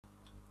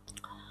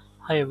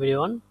Hi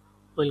everyone,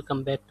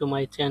 welcome back to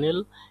my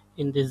channel.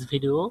 In this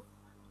video,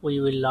 we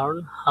will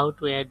learn how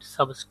to add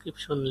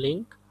subscription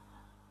link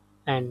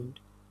and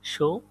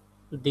show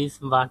this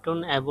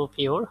button above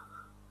your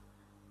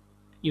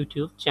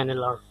YouTube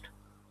channel art.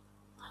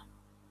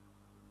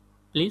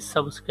 Please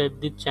subscribe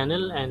this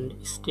channel and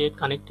stay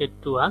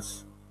connected to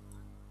us.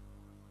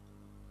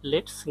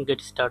 Let's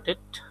get started.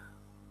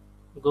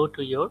 Go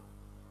to your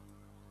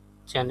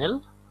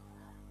channel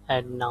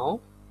and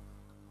now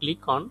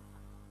click on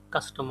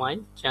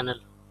customize channel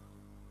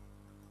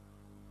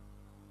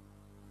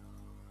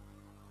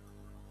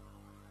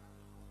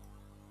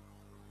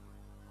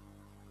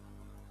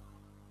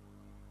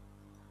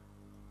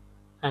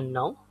and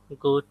now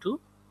go to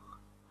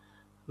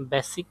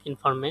basic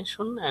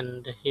information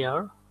and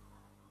here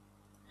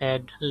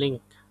add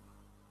link.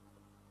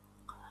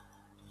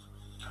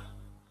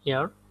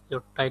 Here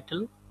your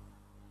title,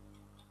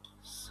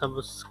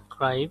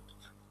 subscribe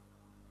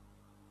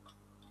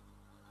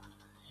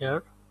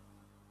here,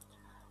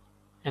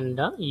 and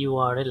the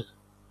URL.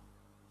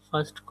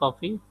 First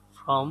copy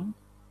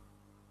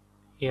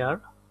here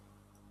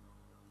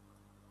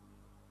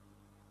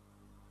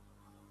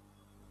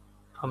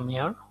from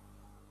here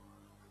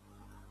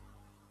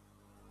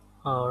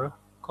or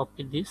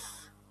copy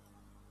this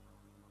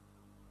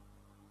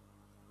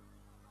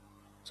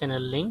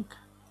channel link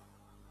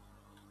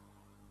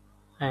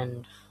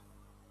and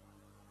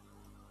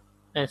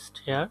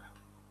paste here,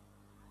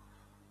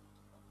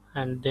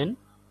 and then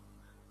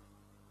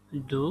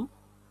do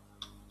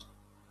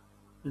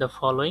the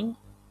following: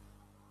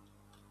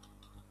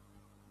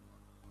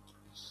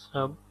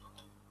 sub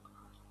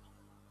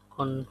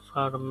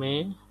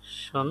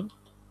confirmation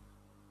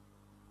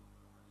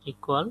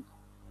equal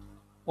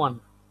 1,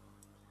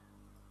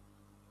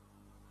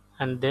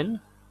 and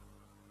then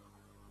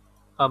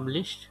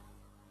publish.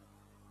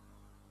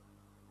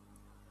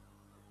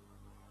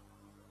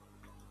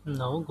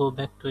 Now go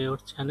back to your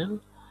channel,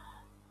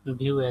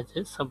 view as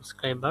a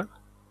subscriber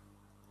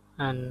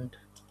and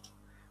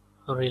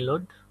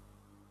reload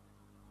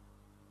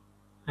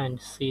and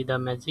see the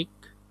magic.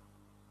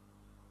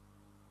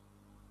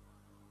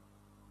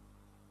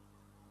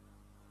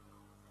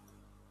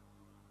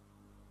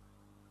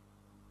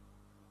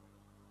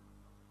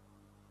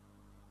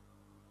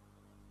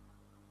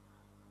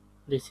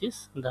 This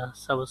is the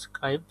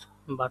subscribe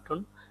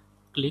button.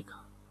 Click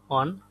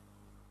on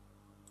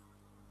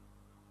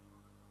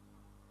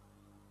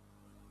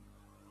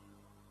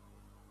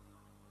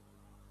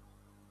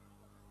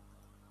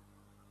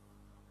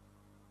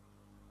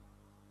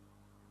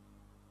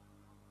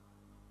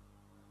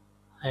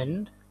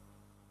and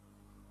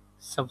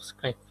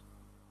subscribe.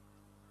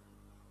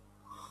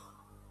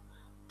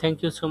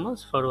 Thank you so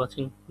much for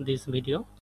watching this video.